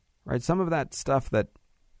 right? Some of that stuff that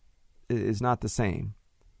is not the same.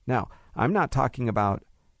 Now, I'm not talking about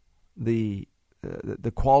the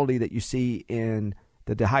quality that you see in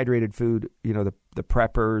the dehydrated food, you know, the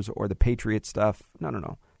preppers or the Patriot stuff.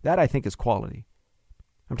 No. That I think is quality.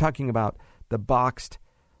 I'm talking about the boxed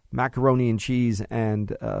macaroni and cheese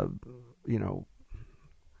and,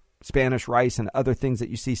 Spanish rice and other things that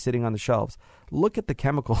you see sitting on the shelves. Look at the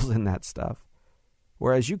chemicals in that stuff,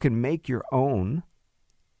 whereas you can make your own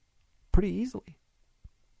pretty easily.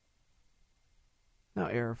 Now,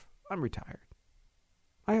 Arif, I'm retired.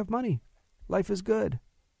 I have money. Life is good.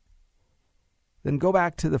 Then go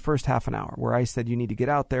back to the first half an hour where I said you need to get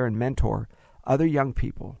out there and mentor other young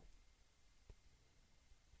people.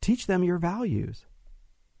 Teach them your values.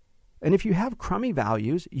 And if you have crummy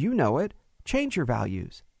values, you know it, change your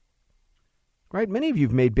values. Right? Many of you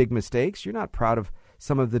have made big mistakes. You're not proud of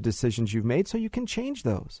some of the decisions you've made, so you can change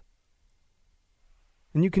those.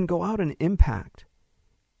 And you can go out and impact.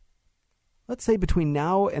 Let's say between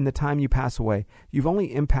now and the time you pass away, you've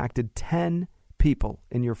only impacted 10 people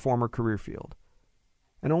in your former career field.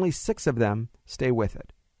 And only 6 of them stay with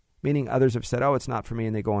it. Meaning others have said, oh, it's not for me,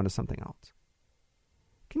 and they go on to something else.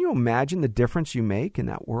 Can you imagine the difference you make in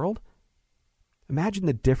that world? Imagine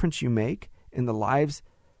the difference you make in the lives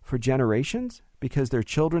for generations because their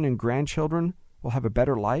children and grandchildren will have a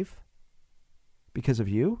better life because of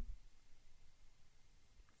you.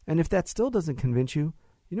 And if that still doesn't convince you,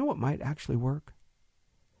 you know what might actually work?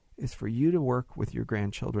 Is for you to work with your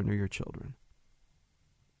grandchildren or your children.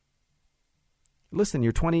 Listen,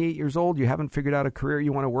 you're 28 years old. You haven't figured out a career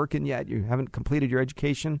you want to work in yet. You haven't completed your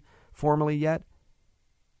education formally yet.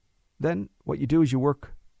 Then what you do is you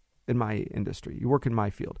work in my industry. You work in my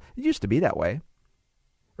field. It used to be that way.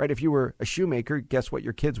 Right? If you were a shoemaker, guess what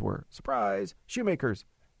your kids were? Surprise, shoemakers.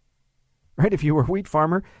 Right? If you were a wheat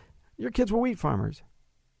farmer, your kids were wheat farmers.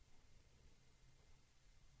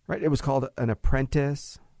 Right? It was called an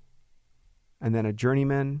apprentice and then a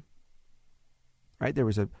journeyman. Right? There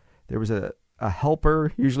was a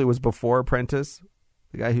helper, usually was before apprentice,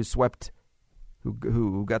 the guy who swept,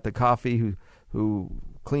 who got the coffee, who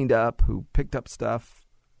cleaned up, who picked up stuff,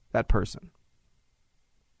 that person.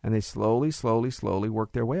 And they slowly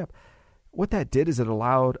worked their way up. What that did is it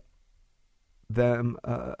allowed them,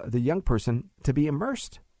 the young person, to be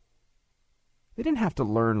immersed. They didn't have to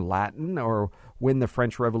learn Latin or when the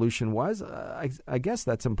French Revolution was. I guess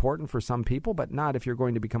that's important for some people, but not if you're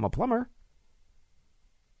going to become a plumber.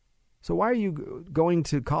 So why are you going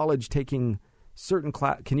to college taking certain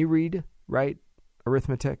class? Can you read right?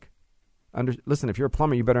 Arithmetic. Listen, if you're a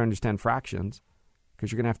plumber, you better understand fractions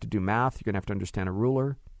because you're going to have to do math. You're going to have to understand a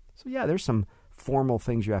ruler. So yeah, there's some formal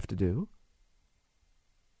things you have to do.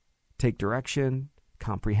 Take direction,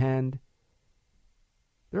 comprehend.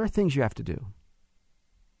 There are things you have to do.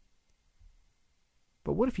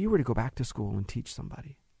 But what if you were to go back to school and teach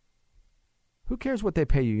somebody? Who cares what they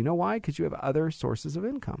pay you? You know why? Because you have other sources of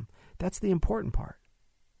income. That's the important part.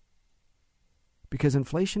 Because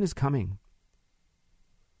inflation is coming.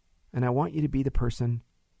 And I want you to be the person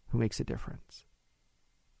who makes a difference.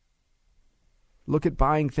 Look at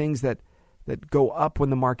buying things that go up when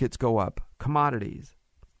the markets go up. Commodities.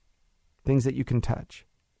 Things that you can touch.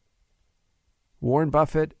 Warren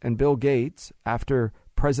Buffett and Bill Gates, after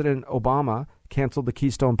President Obama canceled the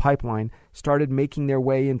Keystone Pipeline, started making their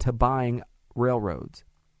way into buying railroads.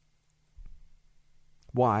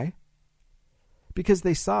 Why? Because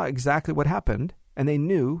they saw exactly what happened, and they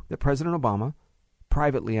knew that President Obama,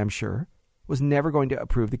 privately I'm sure, was never going to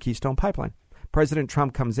approve the Keystone Pipeline. President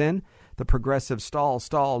Trump comes in, the progressives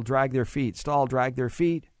stall, drag their feet,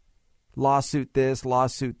 lawsuit this,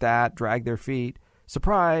 lawsuit that, drag their feet.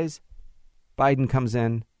 Surprise! Biden comes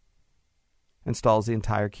in and stalls the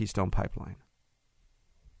entire Keystone Pipeline.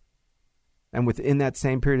 And within that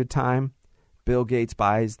same period of time, Bill Gates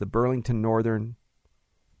buys the Burlington Northern.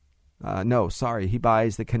 He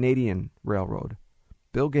buys the Canadian Railroad.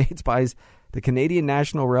 Bill Gates buys the Canadian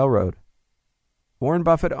National Railroad. Warren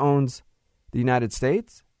Buffett owns the United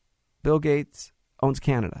States. Bill Gates owns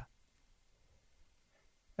Canada.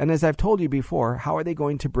 And as I've told you before, how are they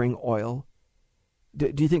going to bring oil?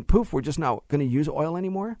 Do you think, poof, we're just not going to use oil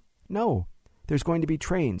anymore? No. There's going to be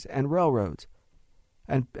trains and railroads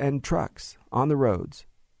and trucks on the roads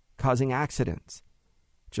causing accidents.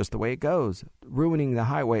 Just the way it goes, ruining the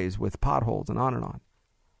highways with potholes and on and on.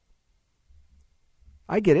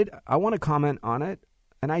 I get it. I want to comment on it,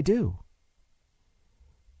 and I do.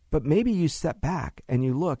 But maybe you step back and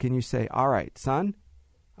you look and you say, all right, son,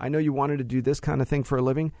 I know you wanted to do this kind of thing for a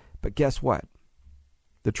living, but guess what?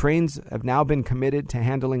 The trains have now been committed to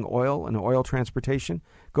handling oil and oil transportation.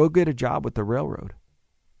 Go get a job with the railroad.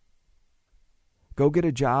 Go get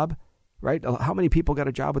a job, right? How many people got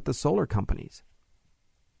a job with the solar companies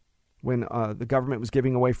when the government was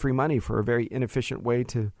giving away free money for a very inefficient way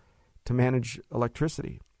to manage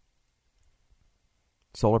electricity?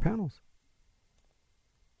 Solar panels.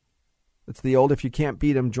 It's the old, if you can't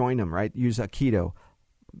beat them, join them, right? Use Aikido.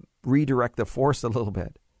 Redirect the force a little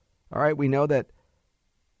bit. All right, we know that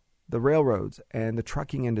the railroads and the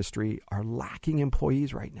trucking industry are lacking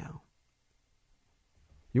employees right now.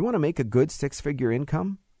 You want to make a good 6-figure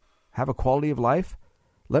income? Have a quality of life?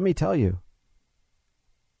 Let me tell you,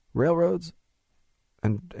 railroads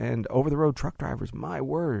and over-the-road truck drivers, my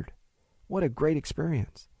word, what a great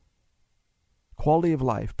experience. Quality of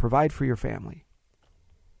life, provide for your family.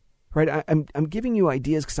 Right, I'm giving you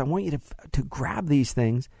ideas because I want you to grab these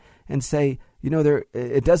things and say,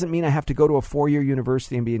 it doesn't mean I have to go to a 4-year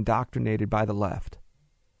university and be indoctrinated by the left.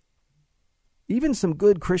 Even some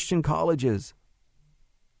good Christian colleges,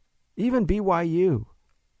 even BYU,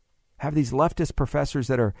 have these leftist professors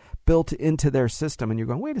that are built into their system, and you're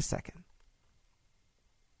going, wait a second.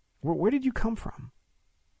 Where did you come from?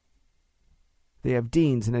 They have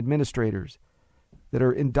deans and administrators that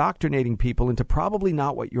are indoctrinating people into probably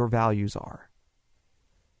not what your values are.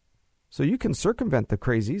 So you can circumvent the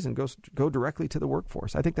crazies and go directly to the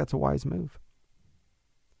workforce. I think that's a wise move.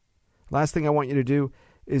 Last thing I want you to do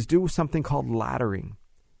is do something called laddering.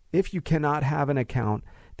 If you cannot have an account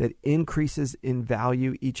that increases in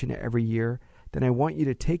value each and every year, then I want you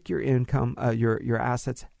to take your income, your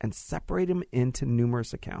assets, and separate them into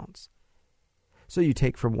numerous accounts. So you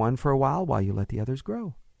take from one for a while you let the others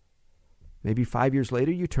grow. Maybe 5 years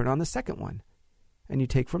later, you turn on the second one, and you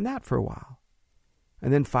take from that for a while.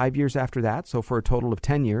 And then 5 years after that, so for a total of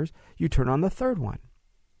 10 years, you turn on the third one.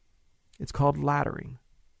 It's called laddering.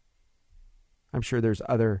 I'm sure there's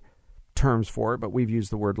other terms for it, but we've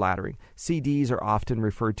used the word laddering. CDs are often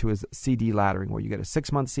referred to as CD laddering, where you get a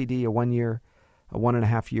 6-month CD, a 1 year, a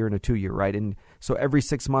 1.5 year, and a 2 year, right? And so every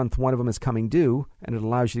 6 months, one of them is coming due, and it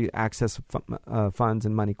allows you to access funds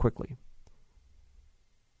and money quickly.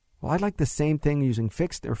 Well, I like the same thing using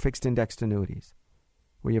fixed or fixed indexed annuities,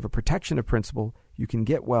 where you have a protection of principal, you can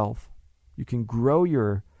get wealth, you can grow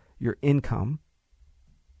your income,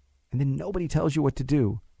 and then nobody tells you what to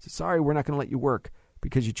do. So, sorry, we're not going to let you work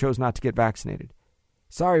because you chose not to get vaccinated.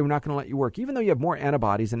 Sorry, we're not going to let you work. Even though you have more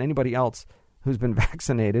antibodies than anybody else who's been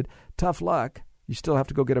vaccinated, tough luck, you still have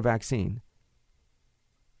to go get a vaccine.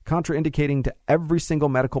 Contraindicating to every single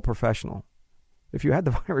medical professional. If you had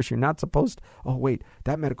the virus, you're not supposed, oh, wait,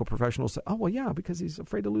 that medical professional said, oh, well, yeah, because he's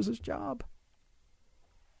afraid to lose his job.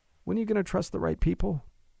 When are you going to trust the right people?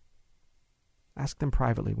 Ask them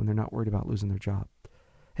privately when they're not worried about losing their job.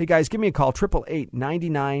 Hey, guys, give me a call,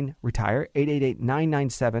 888-99-RETIRE,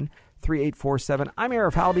 888-997-3847. I'm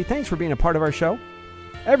Arif Halaby. Thanks for being a part of our show.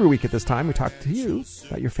 Every week at this time, we talk to you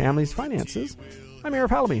about your family's finances. I'm Arif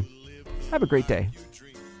Halaby. Have a great day.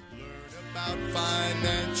 About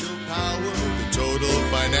financial power, the total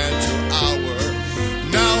financial hour.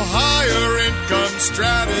 Now higher income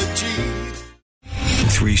strategy.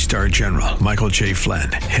 3-star General Michael J.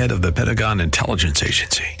 Flynn, head of the Pentagon Intelligence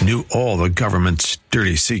Agency, knew all the government's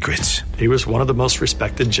dirty secrets. He was one of the most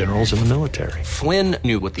respected generals in the military. Flynn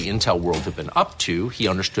knew what the intel world had been up to. He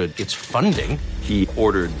understood its funding. He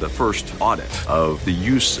ordered the first audit of the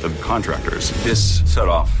use of contractors. This set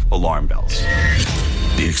off alarm bells.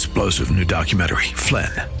 The explosive new documentary,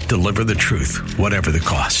 Flynn, Deliver the Truth, Whatever the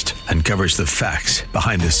Cost, uncovers the facts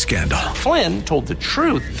behind this scandal. Flynn told the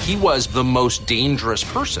truth. He was the most dangerous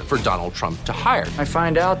person for Donald Trump to hire. I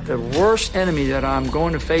find out the worst enemy that I'm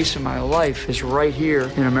going to face in my life is right here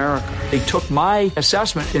in America. They took my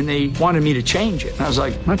assessment and they wanted me to change it. And I was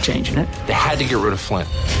like, I'm not changing it. They had to get rid of Flynn.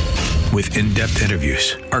 With in-depth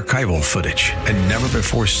interviews, archival footage, and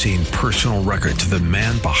never-before-seen personal records of the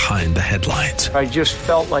man behind the headlines. I just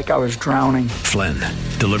felt like I was drowning. Flynn,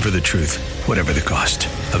 Deliver the Truth, Whatever the Cost.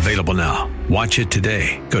 Available now. Watch it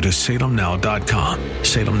today. Go to salemnow.com.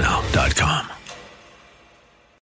 salemnow.com.